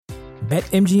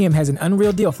BetMGM has an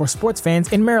unreal deal for sports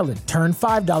fans in Maryland. Turn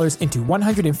 $5 into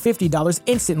 $150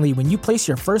 instantly when you place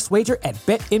your first wager at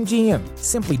BetMGM.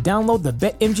 Simply download the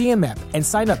BetMGM app and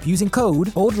sign up using code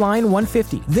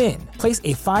OldLine150. Then, place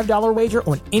a $5 wager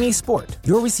on any sport.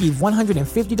 You'll receive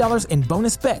 $150 in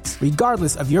bonus bets,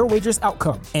 regardless of your wager's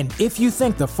outcome. And if you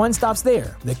think the fun stops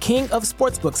there, the king of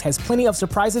sportsbooks has plenty of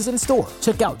surprises in store.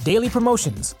 Check out daily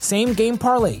promotions, same-game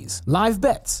parlays, live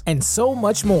bets, and so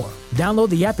much more. Download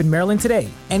the app in Maryland today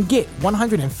and get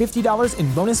 $150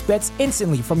 in bonus bets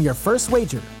instantly from your first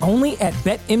wager. Only at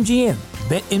BetMGM.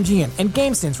 BetMGM and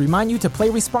GameSense remind you to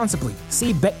play responsibly.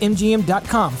 See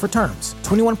BetMGM.com for terms.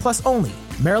 21 plus only.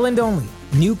 Maryland only.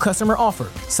 New customer offer.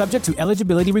 Subject to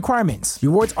eligibility requirements.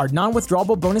 Rewards are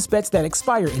non-withdrawable bonus bets that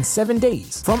expire in 7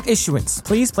 days. From issuance,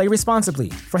 please play responsibly.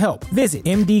 For help, visit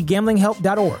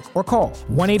mdgamblinghelp.org or call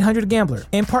 1-800-GAMBLER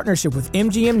in partnership with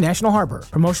MGM National Harbor.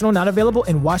 Promotional not available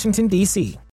in Washington,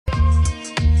 D.C.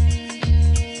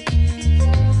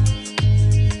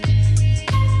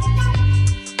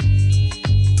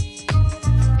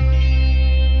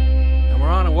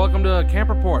 Welcome to Camp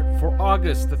Report for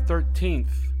August the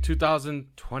 13th,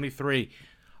 2023.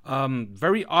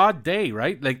 Very odd day,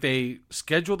 right? Like they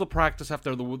scheduled the practice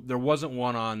after there wasn't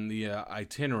one on the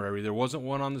itinerary. There wasn't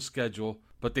one on the schedule,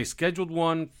 but they scheduled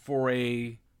one for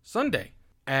a Sunday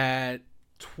at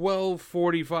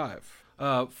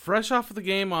 12:45. Fresh off of the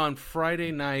game on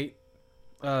Friday night,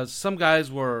 some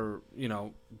guys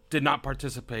did not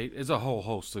participate. It's a whole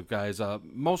host of guys.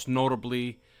 Most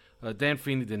notably, Dan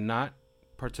Feeney did not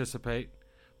participate.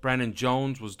 Brandon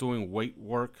Jones was doing weight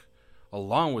work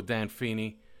along with Dan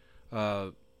Feeney.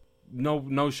 No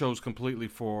shows completely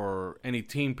for any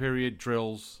team period,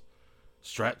 drills,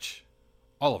 stretch,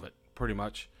 all of it pretty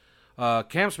much.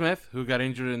 Cam Smith, who got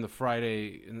injured in the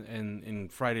in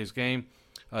Friday's game,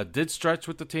 did stretch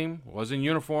with the team, was in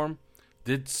uniform,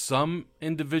 did some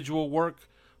individual work,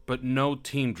 but no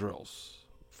team drills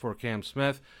for Cam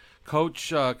Smith. Coach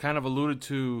kind of alluded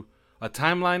to a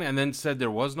timeline and then said there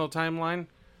was no timeline.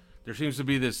 There seems to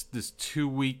be this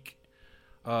 2-week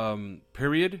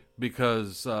period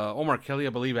because Omar Kelly,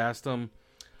 I believe, asked him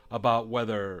about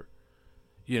whether,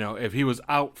 if he was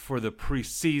out for the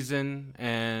preseason,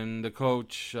 and the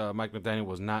coach, Mike McDaniel,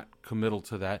 was not committal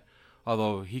to that,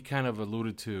 although he kind of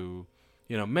alluded to,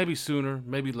 maybe sooner,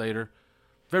 maybe later.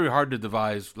 Very hard to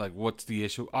devise, what's the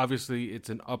issue. Obviously, it's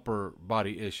an upper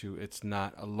body issue. It's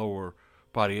not a lower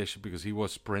body issue because he was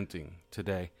sprinting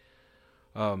today.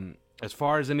 As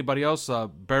far as anybody else,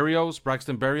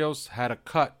 Braxton Berrios had a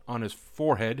cut on his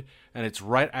forehead, and it's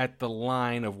right at the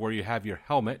line of where you have your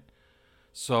helmet.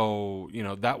 So,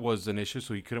 that was an issue,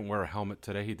 so he couldn't wear a helmet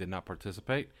today. He did not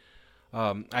participate.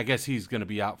 I guess he's going to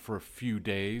be out for a few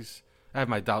days. I have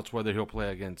my doubts whether he'll play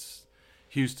against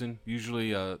Houston.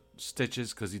 Usually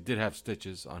stitches, because he did have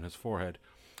stitches on his forehead.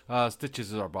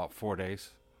 Stitches are about 4 days.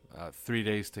 3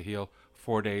 days to heal.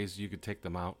 4 days, you could take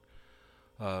them out.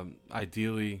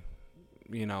 Ideally,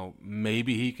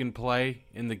 maybe he can play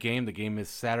in the game. The game is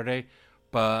Saturday,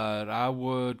 but I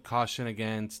would caution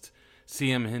against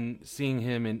seeing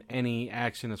him in any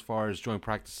action as far as joint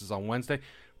practices on Wednesday.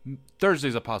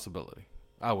 Thursday's a possibility,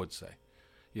 I would say.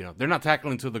 They're not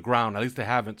tackling to the ground. At least they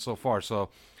haven't so far. So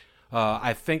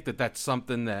I think that's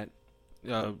something that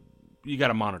you got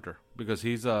to monitor because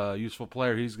he's a useful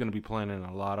player. He's going to be playing in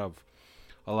a lot of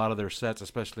their sets,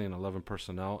 especially in 11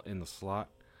 personnel in the slot.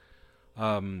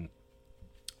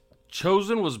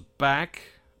 Chosen was back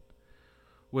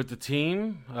with the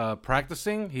team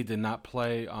practicing. He did not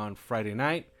play on Friday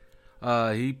night.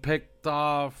 He picked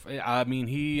off. I mean,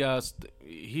 he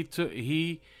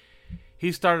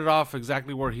started off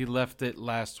exactly where he left it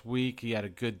last week. He had a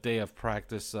good day of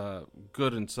practice.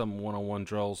 Good in some one-on-one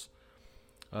drills.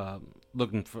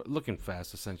 Looking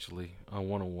fast, essentially on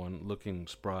one-on-one. Looking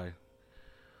spry.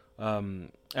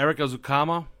 Eric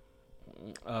Azukama,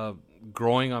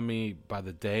 growing on me by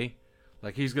the day.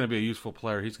 He's going to be a useful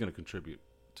player. He's going to contribute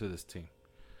to this team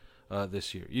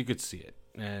this year. You could see it.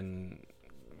 And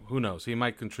who knows? He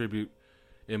might contribute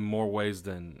in more ways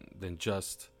than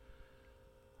just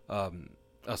a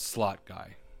slot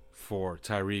guy for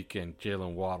Tyreek and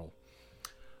Jalen Waddle.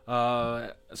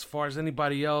 As far as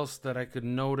anybody else that I could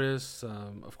notice,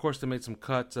 of course they made some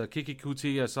cuts. Kiki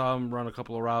Kuti, I saw him run a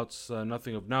couple of routes,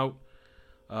 nothing of note.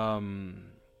 Let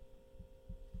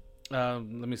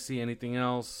me see anything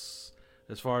else.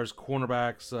 As far as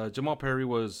cornerbacks, Jamal Perry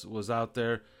was out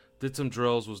there, did some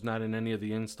drills, was not in any of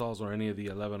the installs or any of the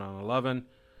 11-on-11.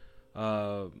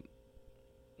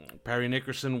 Perry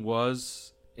Nickerson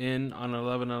was in on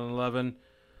 11-on-11.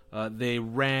 They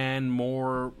ran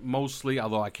more mostly,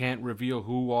 although I can't reveal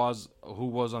who was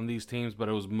on these teams, but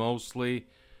it was mostly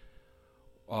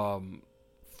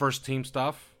first team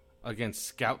stuff against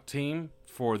scout team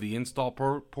for the install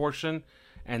portion,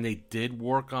 and they did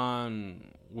work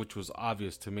on, which was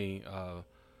obvious to me,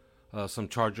 some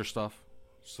Charger stuff,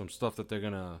 some stuff that they're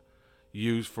gonna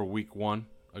use for week 1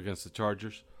 against the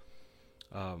Chargers.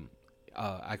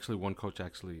 Actually, one coach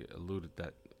actually alluded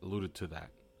to that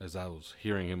as I was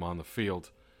hearing him on the field.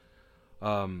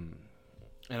 And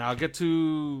I'll get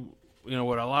to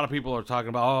what a lot of people are talking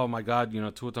about. Oh my God,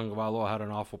 Tua Tagovailoa had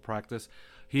an awful practice.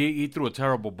 He threw a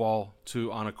terrible ball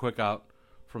on a quick out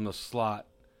from the slot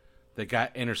that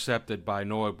got intercepted by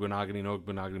Noah Gbenogany. Noah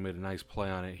Gbenogany made a nice play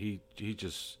on it. He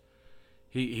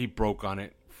broke on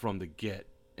it from the get,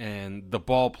 and the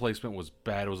ball placement was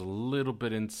bad. It was a little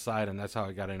bit inside, and that's how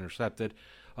it got intercepted.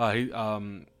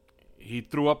 He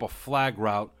threw up a flag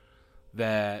route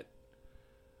that,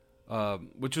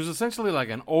 which was essentially like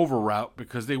an over route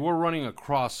because they were running a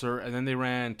crosser, and then they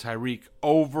ran Tyreek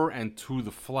over and to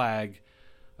the flag.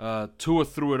 Tua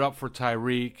threw it up for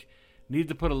Tyreek. Need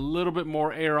to put a little bit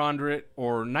more air under it,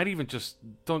 or not even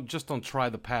don't try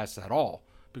the pass at all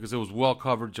because it was well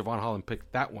covered. Javon Holland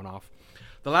picked that one off.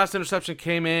 The last interception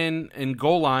came in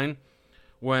goal line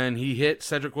when he hit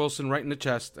Cedric Wilson right in the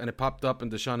chest, and it popped up,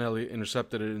 and Deshaun Elliott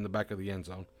intercepted it in the back of the end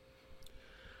zone.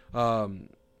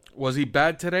 Was he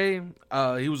bad today?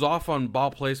 He was off on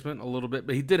ball placement a little bit,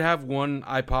 but he did have one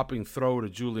eye-popping throw to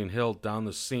Julian Hill down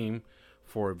the seam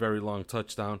for a very long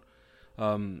touchdown.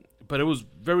 But it was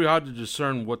very hard to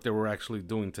discern what they were actually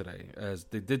doing today, as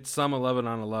they did some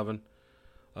 11-on-11,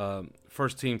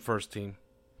 first team,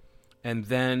 and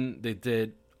then they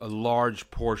did a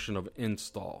large portion of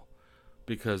install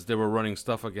because they were running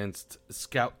stuff against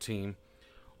scout team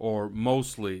or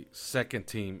mostly second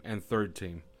team and third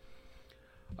team.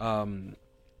 I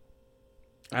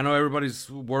know everybody's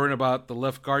worrying about the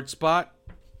left guard spot.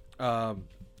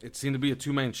 It seemed to be a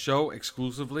two-man show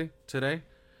exclusively today.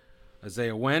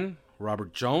 Isaiah Wynn,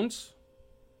 Robert Jones.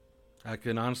 I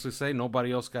can honestly say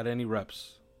nobody else got any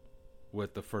reps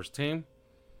with the first team,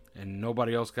 and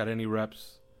nobody else got any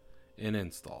reps in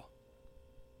install.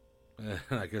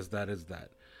 I guess that is that.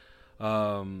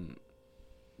 Torrin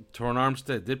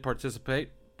Armstead did participate,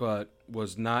 but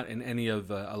was not in any of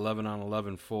the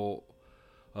 11-on-11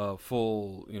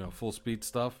 full speed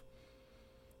stuff.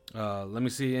 Let me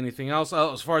see anything else.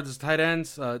 As far as tight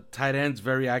ends,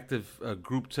 very active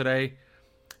group today,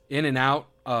 in and out.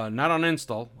 Not on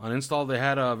install. On install, they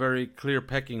had a very clear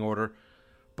pecking order,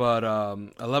 but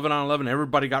 11-on-11,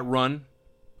 everybody got run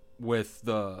with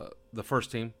the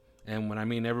first team, and when I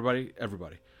mean everybody.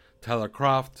 Tyler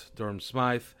Kroft, Durham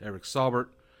Smythe, Eric Saubert,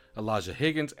 Elijah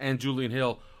Higgins, and Julian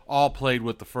Hill all played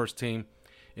with the first team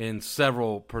in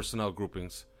several personnel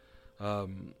groupings. I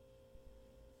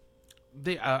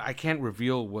can't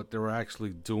reveal what they were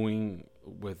actually doing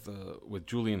with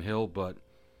Julian Hill, but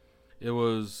it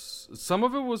was some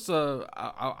of it was.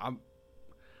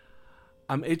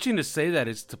 I'm itching to say that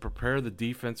it's to prepare the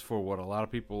defense for what a lot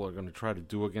of people are going to try to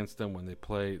do against them when they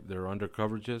play their under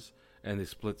coverages and they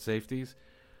split safeties.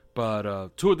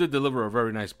 But Tua did deliver a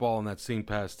very nice ball on that seam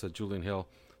pass to Julian Hill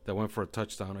that went for a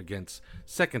touchdown against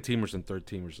second teamers and third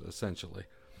teamers, essentially.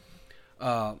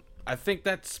 I think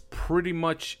that's pretty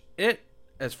much it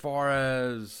as far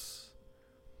as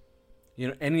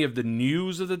any of the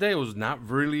news of the day. It was not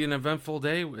really an eventful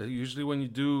day. Usually when you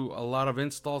do a lot of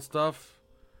install stuff,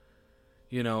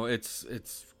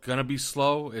 it's gonna be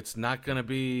slow. It's not gonna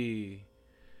be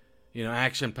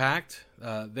action packed.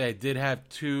 They did have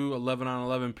 2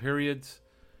 11-on-11 periods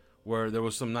where there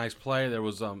was some nice play. There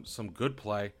was some good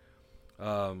play,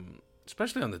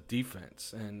 especially on the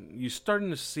defense, and you're starting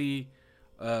to see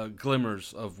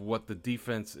glimmers of what the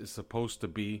defense is supposed to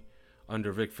be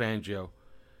under Vic Fangio.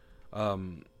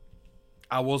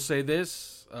 I will say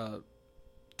this: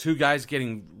 2 guys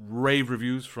getting rave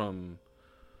reviews from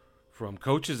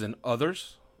coaches and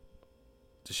others.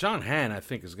 Deshaun Hand, I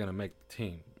think, is going to make the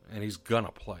team, and he's going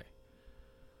to play.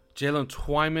 Jalen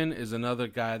Twyman is another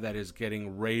guy that is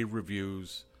getting rave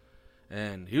reviews,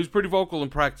 and he was pretty vocal in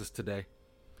practice today.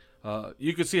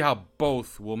 You can see how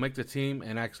both will make the team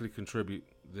and actually contribute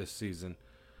this season.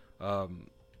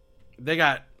 They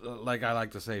got, like I like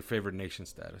to say, favored nation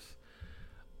status.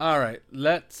 All right,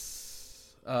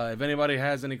 let's, if anybody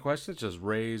has any questions, just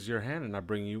raise your hand and I'll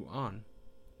bring you on.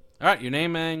 All right, your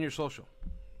name and your social.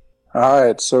 All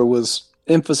right, so was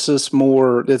emphasis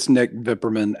more, it's Nick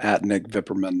Vipperman at Nick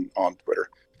Vipperman on Twitter.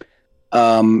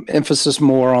 Emphasis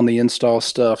more on the install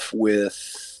stuff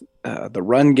with the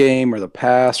run game or the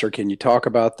pass, or can you talk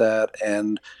about that?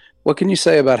 And What can you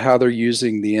say about how they're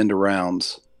using the end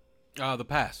arounds? The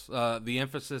pass. The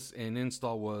emphasis in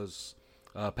install was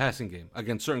passing game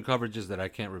against certain coverages that I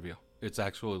can't reveal. It's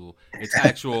actual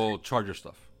Charger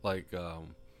stuff. Like I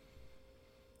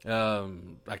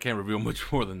can't reveal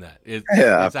much more than that. It's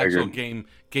actual game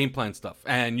plan stuff,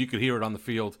 and you could hear it on the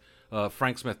field.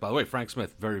 Frank Smith, by the way,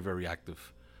 very very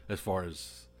active as far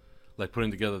as like putting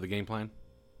together the game plan.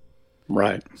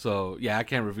 Right. So yeah, I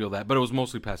can't reveal that, but it was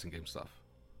mostly passing game stuff.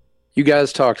 You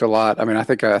guys talked a lot. I mean, I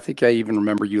think I even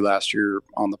remember you last year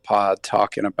on the pod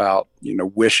talking about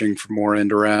wishing for more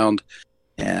end around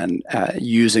and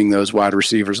using those wide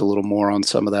receivers a little more on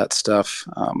some of that stuff.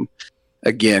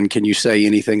 Again, can you say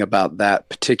anything about that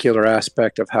particular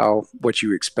aspect of what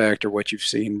you expect or what you've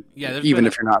seen? Yeah, even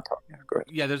if you're not talking. Yeah, go ahead.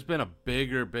 Yeah, there's been a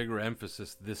bigger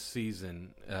emphasis this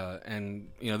season, and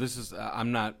this is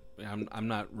I'm not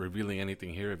revealing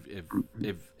anything here.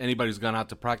 If anybody's gone out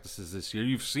to practices this year,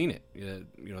 you've seen it.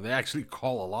 They actually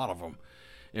call a lot of them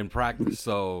in practice.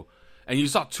 So, and you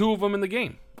saw 2 of them in the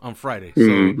game on Friday.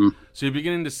 So, so you're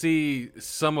beginning to see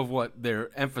some of what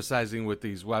they're emphasizing with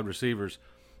these wide receivers.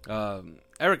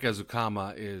 Eric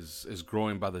Ezukama is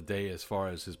growing by the day as far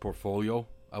as his portfolio,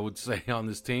 I would say, on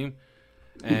this team,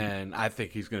 and I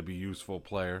think he's going to be a useful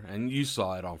player. And you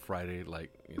saw it on Friday,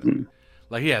 like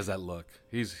he has that look.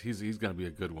 He's going to be a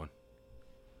good one.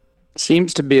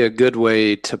 Seems to be a good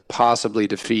way to possibly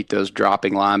defeat those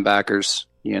dropping linebackers.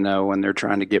 When they're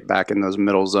trying to get back in those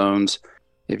middle zones.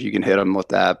 If you can hit them with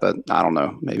that, but I don't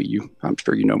know. I'm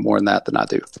sure you know more than that than I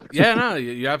do. Yeah, no,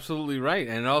 you're absolutely right.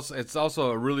 And it's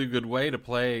also a really good way to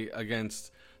play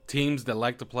against teams that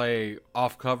like to play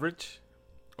off coverage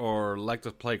or like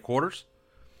to play quarters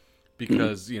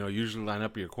because, usually line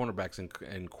up your cornerbacks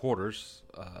in quarters,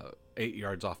 8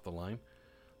 yards off the line.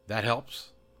 That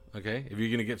helps, okay? If you're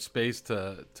going to get space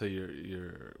to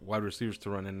your wide receivers to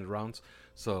run in the rounds.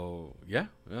 So, yeah,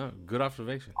 good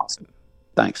observation. Awesome.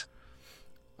 Thanks.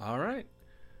 All right.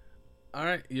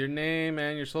 Your name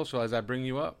and your social as I bring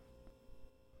you up.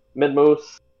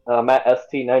 Midmoose, Matt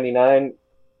ST99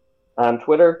 on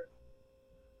Twitter.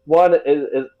 One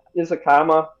is a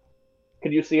comma.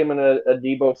 Could you see him in a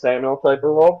Deebo Samuel type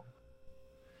of role?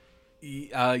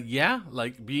 Yeah,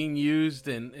 like being used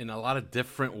in a lot of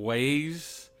different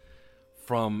ways,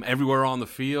 from everywhere on the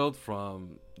field,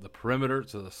 from the perimeter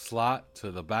to the slot to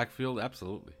the backfield.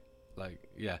 Absolutely. Like,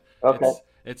 yeah. Okay.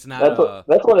 It's not.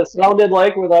 That's what it sounded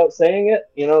like without saying it.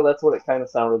 That's what it kind of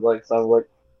sounded like.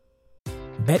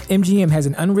 BetMGM has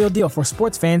an unreal deal for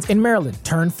sports fans in Maryland.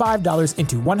 Turn $5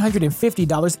 into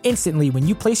 $150 instantly when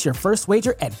you place your first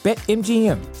wager at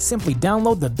BetMGM. Simply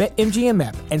download the BetMGM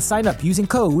app and sign up using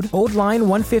code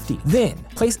OldLine150. Then,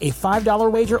 place a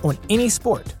 $5 wager on any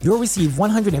sport. You'll receive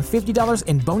 $150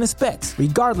 in bonus bets,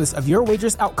 regardless of your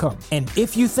wager's outcome. And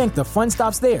if you think the fun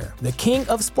stops there, the king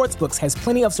of sportsbooks has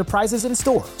plenty of surprises in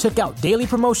store. Check out daily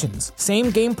promotions,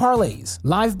 same-game parlays,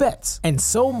 live bets, and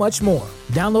so much more.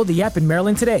 Download the app in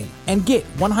Maryland today and get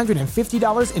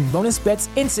 $150 in bonus bets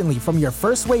instantly from your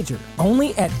first wager.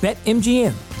 Only at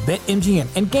BetMGM. BetMGM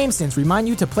and GameSense remind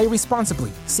you to play responsibly.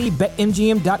 See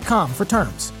BetMGM.com for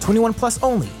terms. 21 plus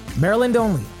only. Maryland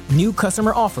only. New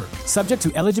customer offer. Subject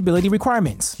to eligibility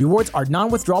requirements. Rewards are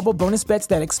non-withdrawable bonus bets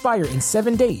that expire in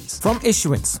 7 days. From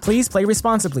issuance, please play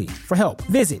responsibly. For help,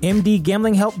 visit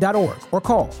mdgamblinghelp.org or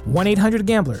call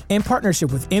 1-800-GAMBLER in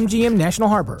partnership with MGM National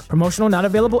Harbor. Promotional not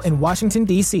available in Washington,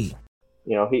 D.C.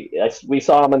 We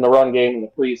saw him in the run game in the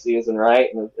preseason,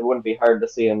 right? And it wouldn't be hard to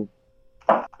see him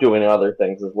doing other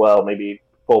things as well. Maybe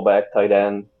fullback, tight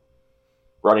end,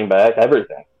 running back,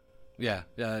 everything. Yeah,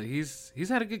 he's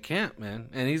had a good camp, man,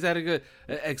 and he's had a good,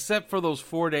 except for those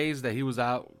 4 days that he was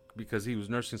out because he was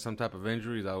nursing some type of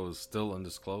injury that was still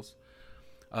undisclosed.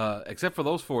 Except for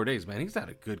those 4 days, man, he's had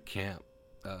a good camp.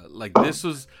 This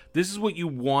is what you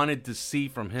wanted to see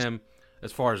from him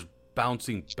as far as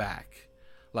bouncing back.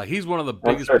 Like, he's one of the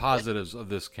biggest positives of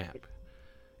this camp.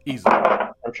 Easily.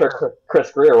 I'm sure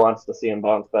Chris Greer wants to see him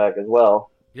bounce back as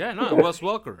well. Yeah, no, Wes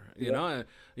Welker.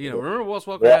 Remember Wes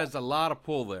Welker has a lot of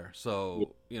pull there.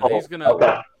 So, he's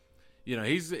gonna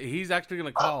he's actually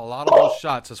gonna call a lot of those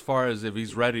shots as far as if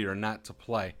he's ready or not to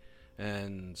play.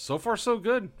 And so far so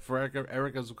good for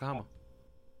Eric Ezukama.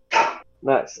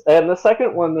 Nice. And the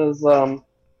second one is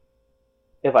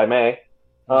if I may,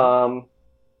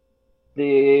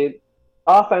 the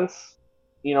offense,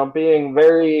 being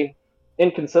very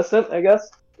inconsistent, I guess,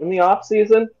 in the off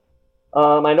season.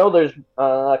 I know there's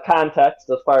context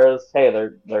as far as, hey,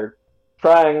 they're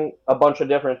trying a bunch of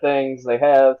different things. They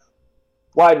have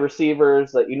wide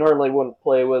receivers that you normally wouldn't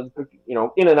play with,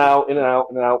 in and out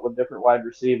with different wide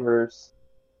receivers.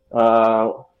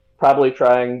 probably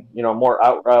trying, more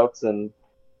out routes and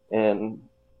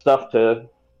stuff to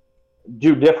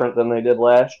do different than they did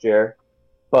last year.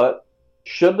 But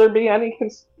should there be any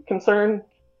concern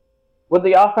with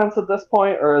the offense at this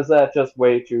point, or is that just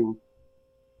way too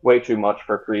much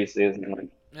for preseason?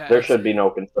 Yeah, there should be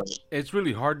no concern. It's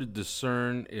really hard to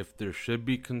discern if there should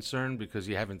be concern because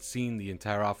you haven't seen the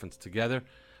entire offense together.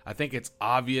 I think it's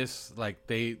obvious, like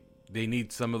they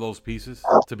need some of those pieces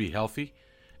to be healthy,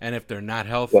 and if they're not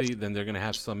healthy, then they're going to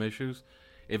have some issues.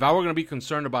 If I were going to be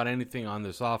concerned about anything on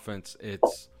this offense,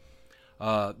 it's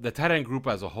the tight end group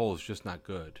as a whole is just not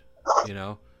good,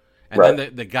 And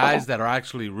then the guys that are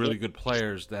actually really good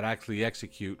players that actually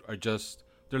execute are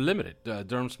they're limited.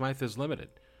 Durham Smythe is limited.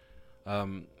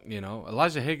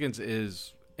 Elijah Higgins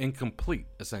is incomplete,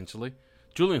 essentially.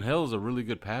 Julian Hill is a really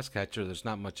good pass catcher. There's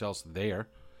not much else there.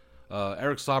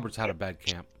 Eric Saubert's had a bad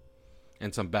camp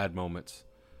and some bad moments.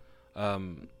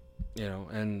 And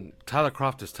Tyler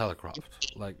Kroft is Tyler Kroft.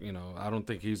 I don't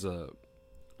think he's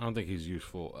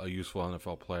useful, a useful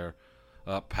NFL player,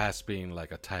 past being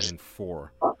like a tight end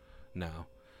 4 now.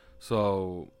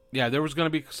 So, yeah, there was going to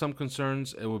be some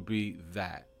concerns. It would be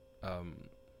that.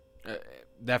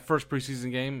 That first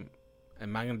preseason game,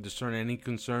 am I going to discern any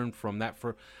concern from that?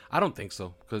 I don't think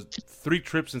so, because 3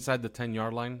 trips inside the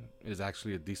 10-yard line is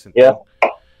actually a decent thing.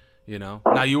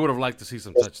 Now, you would have liked to see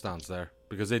some touchdowns there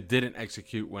because they didn't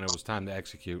execute when it was time to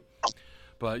execute.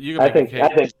 But you can I think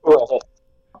Tua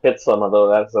hit some of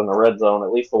those. That's in the red zone,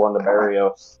 at least the one to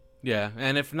Barrios. Yeah,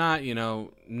 and if not,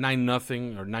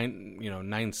 9-0 or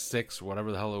 9-6,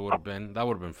 whatever the hell it would have been, that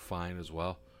would have been fine as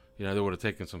well. They would have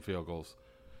taken some field goals.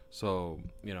 So,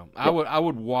 I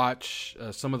would watch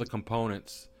some of the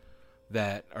components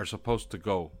that are supposed to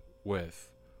go with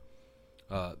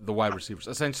the wide receivers.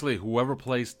 Essentially, whoever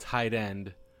plays tight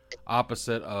end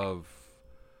opposite of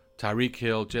Tyreek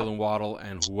Hill, Jalen Waddle,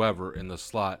 and whoever in the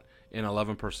slot in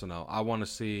 11 personnel. I want to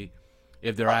see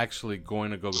if they're actually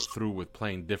going to go through with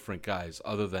playing different guys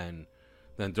other than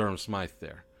Durham Smythe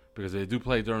there. Because they do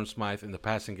play Durham Smythe in the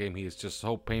passing game. He is just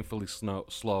so painfully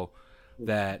slow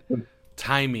that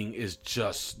timing is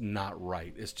just not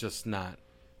right. It's just not,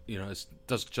 it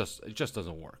just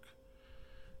doesn't work.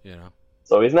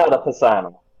 So he's not a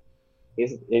Pisano.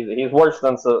 He's worse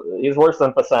than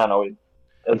Pisano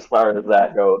as far as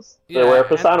that goes. Yeah, where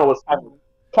Pisano was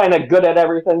kind of good at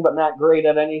everything, but not great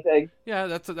at anything. Yeah,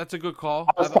 that's a good call.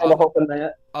 I was kind of hoping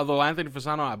that. Although Anthony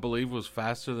Fasano, I believe, was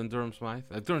faster than Durham Smythe.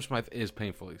 Durham Smythe is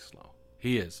painfully slow.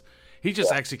 He is. He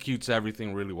just executes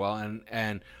everything really well,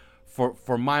 and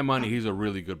for my money, he's a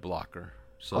really good blocker.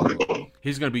 So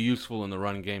he's going to be useful in the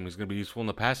running game. He's going to be useful in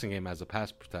the passing game as a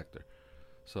pass protector.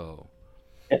 So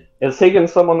is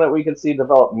Higgins someone that we could see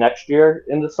develop next year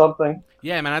into something?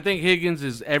 Yeah, man. I think Higgins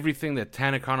is everything that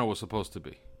Tanacano was supposed to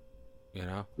be.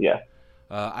 Yeah.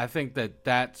 I think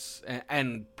that's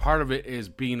and part of it is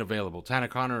being available.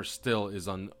 Tanacano still is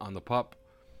on the pup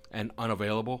and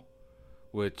unavailable,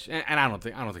 which and I don't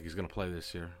think he's going to play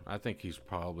this year. I think he's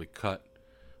probably cut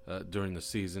during the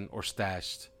season or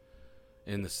stashed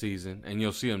in the season, and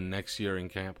you'll see him next year in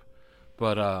camp.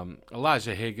 But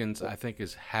Elijah Higgins, I think,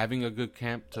 is having a good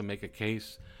camp to make a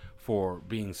case for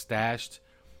being stashed.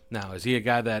 Now, is he a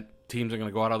guy that teams are going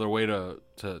to go out of their way to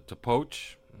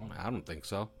poach? I don't think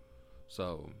so.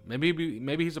 So maybe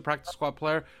he's a practice squad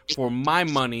player. For my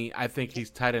money, I think he's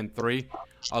tight end 3.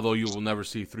 Although you will never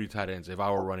see 3 tight ends. If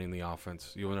I were running the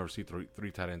offense, you will never see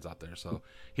three tight ends out there. So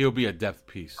he'll be a depth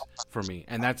piece for me,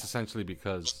 and that's essentially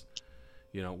because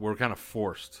we're kind of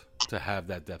forced to have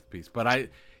that depth piece. But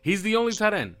he's the only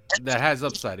tight end that has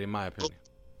upside, in my opinion,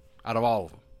 out of all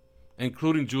of them,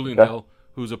 including Julian Hill,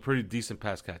 who's a pretty decent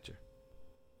pass catcher.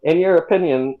 In your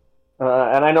opinion,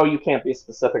 and I know you can't be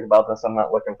specific about this, I'm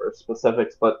not looking for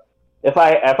specifics, but if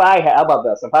I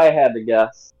had to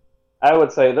guess, I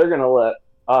would say they're going to let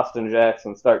Austin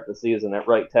Jackson start the season at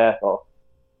right tackle.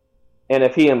 And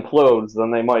if he implodes,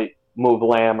 then they might move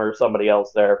Lamb or somebody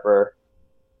else there for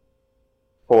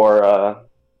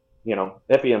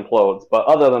if he implodes. But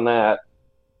other than that,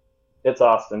 it's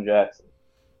Austin Jackson.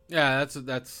 Yeah, that's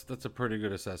a pretty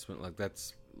good assessment. Like,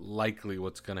 that's likely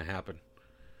what's going to happen.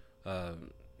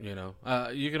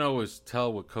 You can always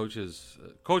tell what coaches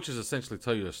essentially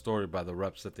tell you a story by the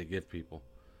reps that they give people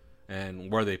and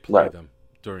where they play them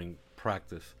during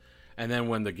practice. And then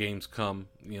when the games come,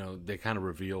 they kind of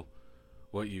reveal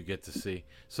what you get to see.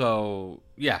 So,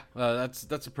 yeah,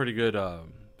 that's a pretty good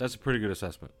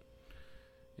assessment.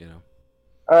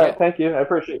 All right, thank you. I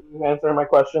appreciate you answering my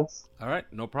questions. All right,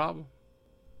 no problem.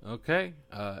 Okay,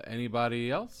 anybody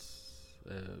else?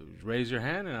 Raise your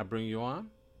hand and I'll bring you on.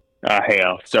 Hey,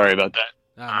 Al. Sorry about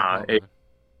that.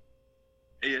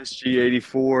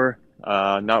 ASG84.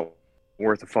 Not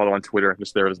worth a follow on Twitter. I'm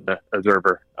just there as an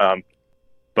observer.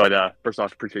 But first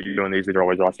off, appreciate you doing these. These are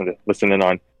always awesome to listen in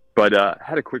on. But I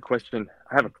had a quick question.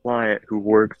 I have a client who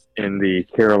works in the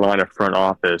Carolina front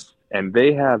office, and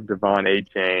they have Devon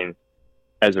A-Chain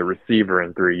as a receiver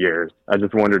in 3 years. I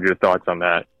just wondered your thoughts on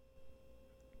that.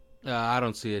 I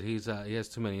don't see it. He has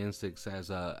too many instincts as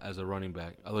a running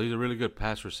back. Although he's a really good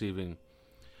pass receiving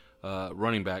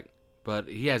running back, but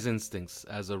he has instincts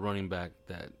as a running back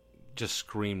that just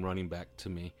scream running back to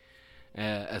me.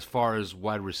 As far as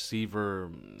wide receiver,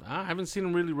 I haven't seen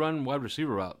him really run wide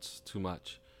receiver routes too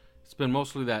much. It's been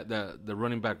mostly the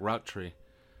running back route tree.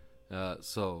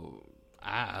 So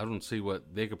I don't see what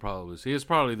they could probably see. It's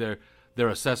probably their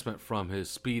assessment from his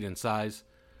speed and size.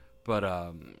 But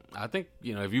I think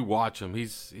if you watch him,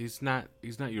 he's not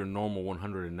your normal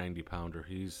 190 pounder.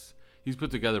 He's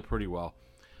put together pretty well.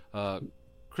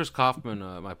 Chris Kaufman,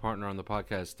 my partner on the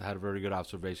podcast, had a very good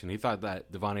observation. He thought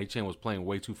that Devon A-Chain was playing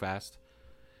way too fast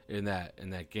in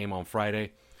that game on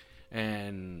Friday,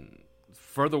 and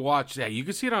further watch, yeah, you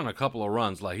can see it on a couple of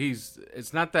runs. Like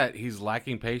it's not that he's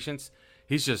lacking patience.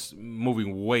 He's just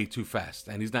moving way too fast,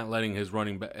 and he's not letting his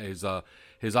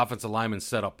offensive lineman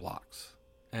set up blocks,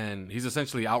 and he's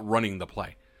essentially outrunning the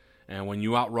play. And when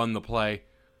you outrun the play,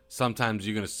 sometimes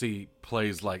you're going to see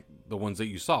plays like the ones that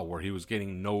you saw where he was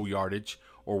getting no yardage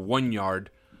or 1 yard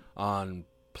on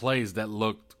plays that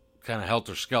looked kind of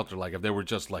helter-skelter, like if they were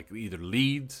just like either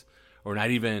leads or not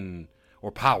even,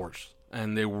 or powers,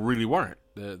 and they really weren't.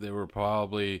 They were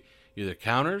probably either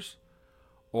counters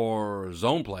or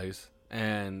zone plays,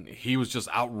 and he was just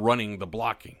outrunning the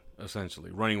blocking,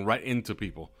 essentially, running right into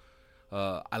people.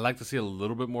 I like to see a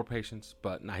little bit more patience,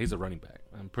 but he's a running back.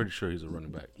 I'm pretty sure he's a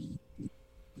running back.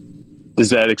 Does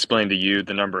that explain to you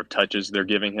the number of touches they're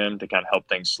giving him to kind of help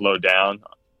things slow down?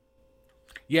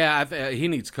 Yeah, he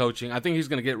needs coaching. I think he's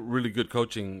going to get really good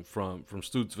coaching from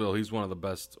Stutesville. He's one of the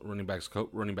best running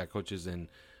back coaches in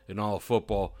all of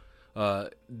football.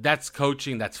 That's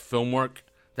coaching. That's film work.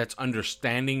 That's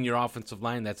understanding your offensive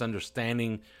line. That's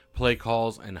understanding play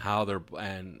calls and how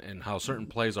and how certain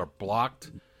plays are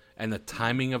blocked and the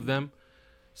timing of them.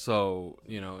 So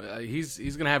he's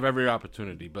going to have every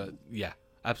opportunity. But yeah,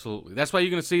 absolutely. That's why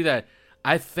you're going to see that.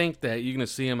 I think that you're going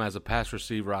to see him as a pass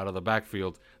receiver out of the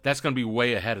backfield. That's going to be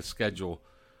way ahead of schedule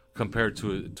compared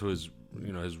to his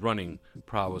his running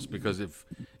prowess. Because if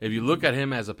you look at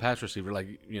him as a pass receiver,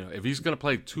 if he's going to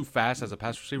play too fast as a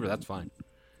pass receiver, that's fine.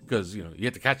 Because you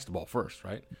have to catch the ball first,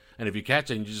 right? And if you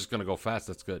catch it and you're just going to go fast,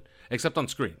 that's good. Except on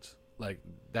screens,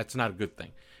 that's not a good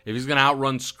thing. If he's going to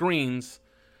outrun screens,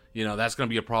 that's going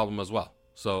to be a problem as well.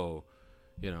 So.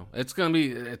 It's gonna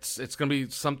be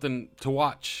something to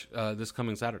watch this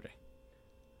coming Saturday.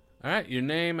 All right, your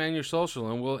name and your social,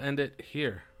 and we'll end it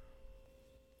here.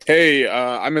 Hey,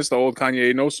 I missed the old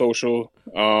Kanye no social.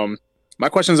 My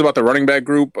question is about the running back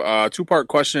group. 2-part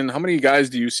question: how many guys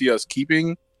do you see us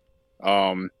keeping?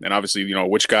 And obviously,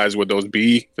 which guys would those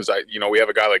be? Because we have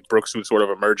a guy like Brooks who's sort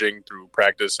of emerging through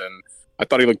practice, and I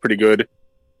thought he looked pretty good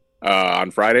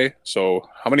on Friday. So,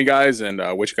 how many guys and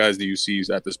which guys do you see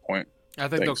at this point? I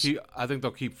think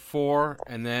they'll keep 4,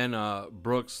 and then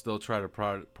Brooks they'll try to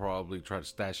probably try to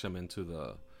stash him into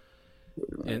the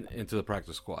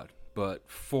practice squad. But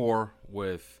 4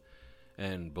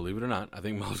 and believe it or not, I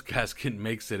think Myles Gaskin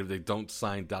makes it if they don't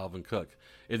sign Dalvin Cook.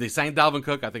 If they sign Dalvin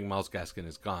Cook, I think Myles Gaskin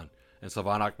is gone, and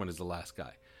Savon Ahmed is the last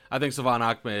guy. I think Savon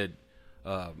Ahmed,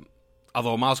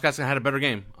 although Myles Gaskin had a better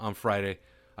game on Friday,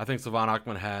 I think Savon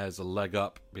Ahmed has a leg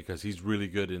up because he's really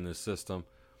good in this system.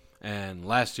 And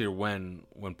last year, when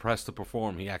pressed to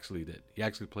perform, he actually did. He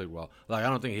actually played well. I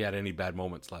don't think he had any bad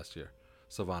moments last year,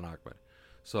 Savon Ahmed.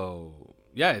 So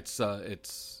yeah, it's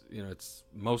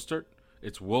Mostert,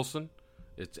 it's Wilson,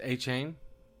 it's A-Chain,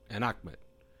 and Ahmed.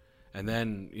 And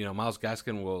then Myles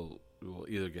Gaskin will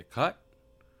either get cut,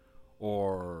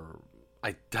 or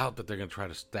I doubt that they're going to try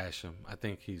to stash him. I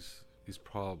think he's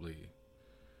probably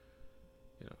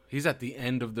he's at the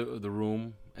end of the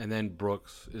room. And then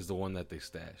Brooks is the one that they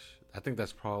stash. I think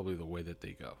that's probably the way that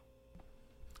they go.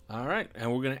 All right, and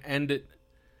we're going to end it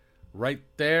right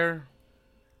there.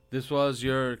 This was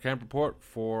your camp report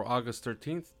for August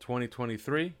 13th,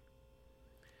 2023.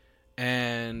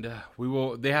 And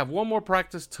they have one more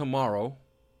practice tomorrow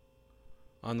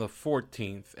on the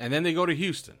 14th. And then they go to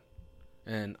Houston.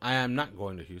 And I am not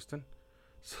going to Houston.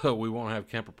 So we won't have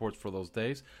camp reports for those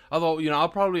days. Although, I'll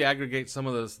probably aggregate some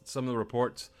of the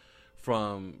reports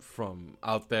from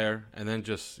out there, and then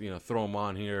just throw them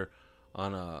on here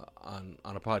on a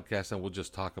podcast, and we'll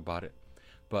just talk about it.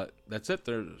 But that's it.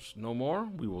 There's no more.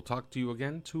 We will talk to you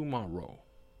again tomorrow.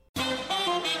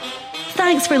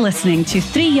 Thanks for listening to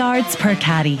 3 Yards Per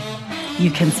Carry.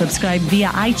 You can subscribe via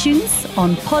iTunes,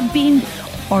 on Podbean,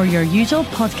 or your usual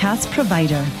podcast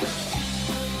provider.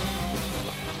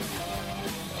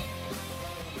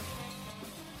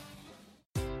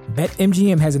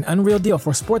 BetMGM has an unreal deal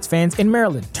for sports fans in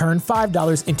Maryland. Turn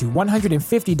 $5 into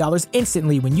 $150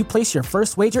 instantly when you place your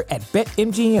first wager at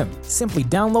BetMGM. Simply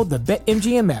download the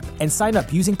BetMGM app and sign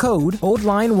up using code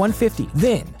OldLine150.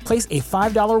 Then, place a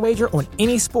 $5 wager on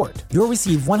any sport. You'll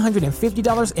receive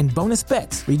 $150 in bonus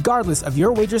bets, regardless of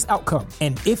your wager's outcome.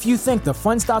 And if you think the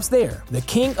fun stops there, the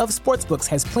king of sportsbooks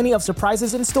has plenty of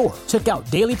surprises in store. Check out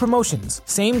daily promotions,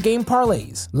 same-game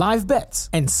parlays, live bets,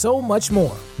 and so much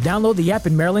more. Download the app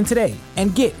in Maryland today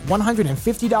and get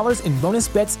 $150 in bonus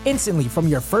bets instantly from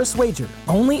your first wager.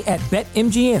 Only at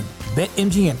BetMGM.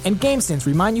 BetMGM and GameSense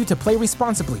remind you to play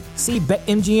responsibly. See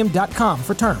BetMGM.com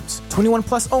for terms. 21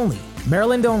 plus only.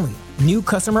 Maryland only. New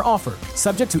customer offer.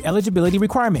 Subject to eligibility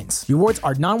requirements. Rewards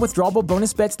are non-withdrawable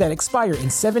bonus bets that expire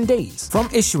in 7 days. From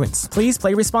issuance, please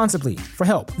play responsibly. For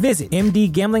help, visit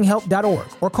mdgamblinghelp.org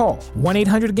or call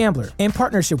 1-800-GAMBLER in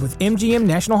partnership with MGM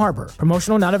National Harbor.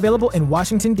 Promotional not available in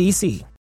Washington, D.C.